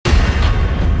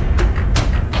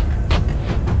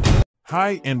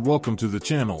Hi and welcome to the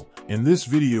channel. In this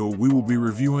video we will be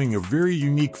reviewing a very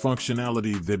unique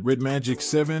functionality that RedMagic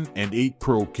 7 and 8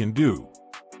 Pro can do.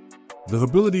 The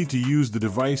ability to use the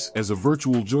device as a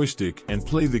virtual joystick and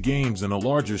play the games in a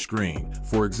larger screen,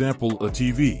 for example a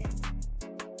TV.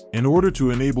 In order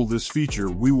to enable this feature,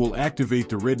 we will activate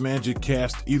the RedMagic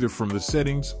Cast either from the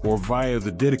settings or via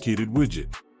the dedicated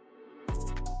widget.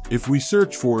 If we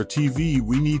search for a TV,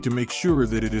 we need to make sure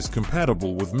that it is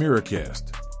compatible with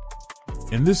Miracast.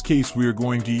 In this case, we are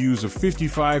going to use a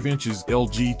 55 inches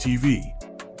LG TV.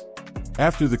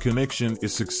 After the connection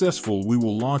is successful, we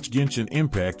will launch Genshin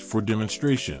Impact for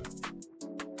demonstration.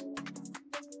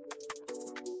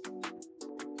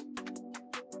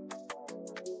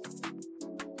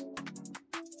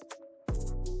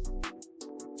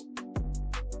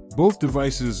 Both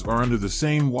devices are under the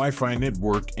same Wi-Fi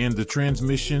network and the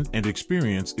transmission and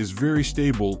experience is very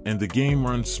stable and the game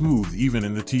runs smooth even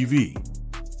in the TV.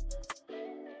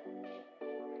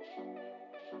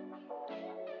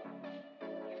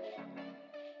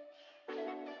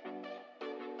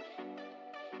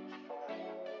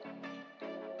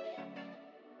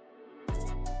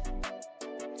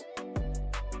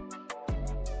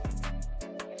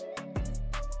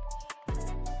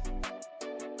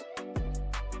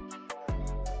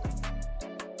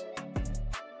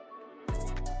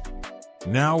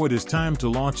 Now it is time to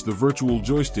launch the virtual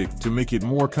joystick to make it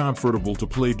more comfortable to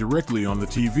play directly on the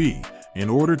TV. In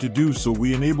order to do so,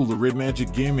 we enable the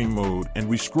RedMagic gaming mode and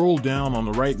we scroll down on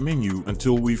the right menu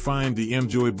until we find the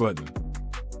Enjoy button.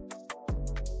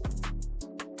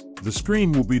 The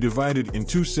screen will be divided in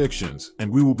two sections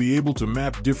and we will be able to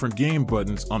map different game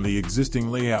buttons on the existing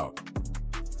layout.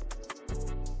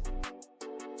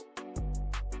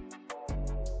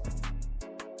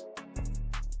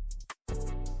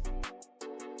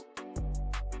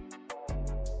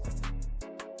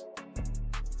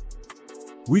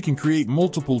 We can create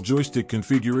multiple joystick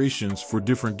configurations for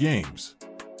different games.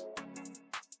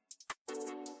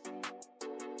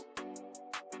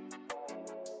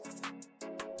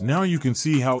 Now you can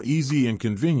see how easy and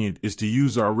convenient it is to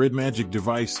use our RedMagic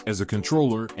device as a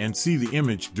controller and see the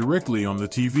image directly on the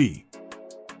TV.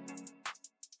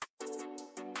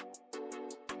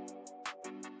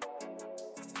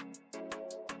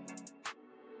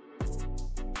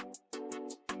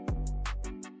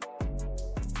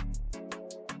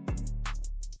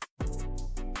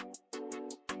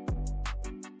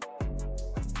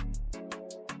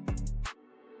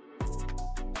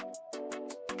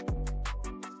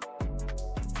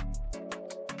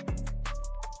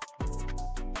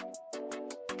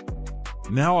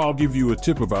 Now I'll give you a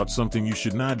tip about something you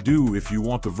should not do if you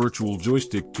want the virtual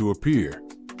joystick to appear.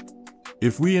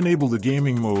 If we enable the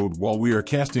gaming mode while we are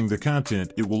casting the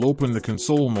content, it will open the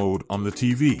console mode on the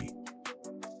TV.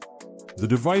 The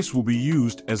device will be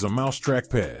used as a mouse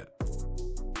trackpad.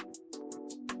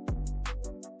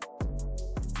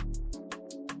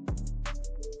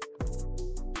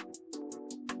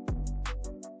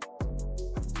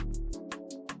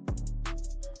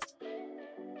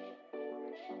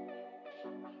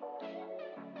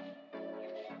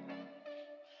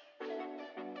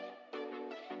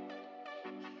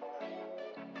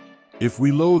 If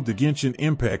we load the Genshin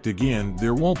Impact again,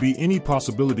 there won't be any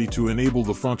possibility to enable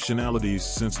the functionalities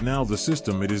since now the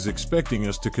system is expecting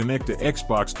us to connect an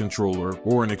Xbox controller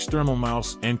or an external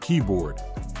mouse and keyboard.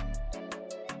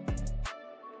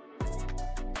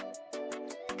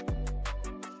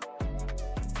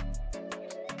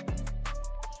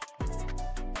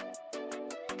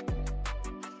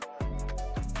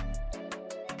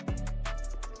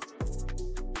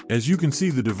 As you can see,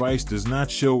 the device does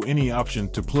not show any option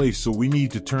to play, so we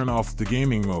need to turn off the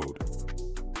gaming mode.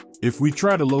 If we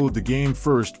try to load the game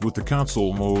first with the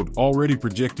console mode already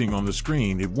projecting on the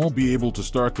screen, it won't be able to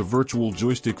start the virtual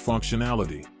joystick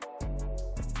functionality.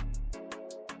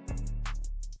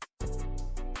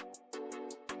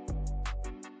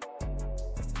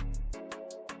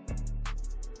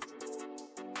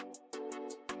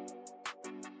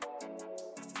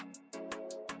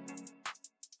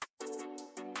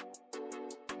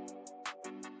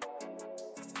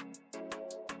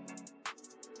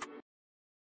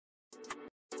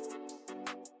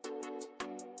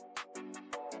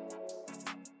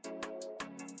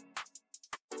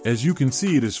 As you can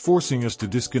see, it is forcing us to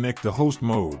disconnect the host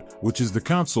mode, which is the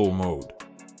console mode.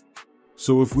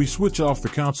 So if we switch off the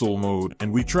console mode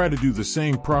and we try to do the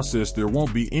same process, there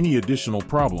won't be any additional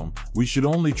problem. We should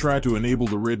only try to enable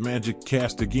the RedMagic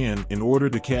Cast again in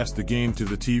order to cast the game to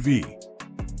the TV.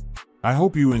 I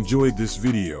hope you enjoyed this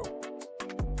video.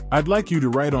 I'd like you to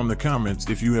write on the comments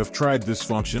if you have tried this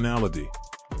functionality.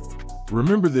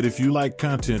 Remember that if you like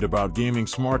content about gaming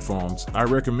smartphones, I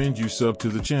recommend you sub to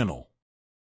the channel.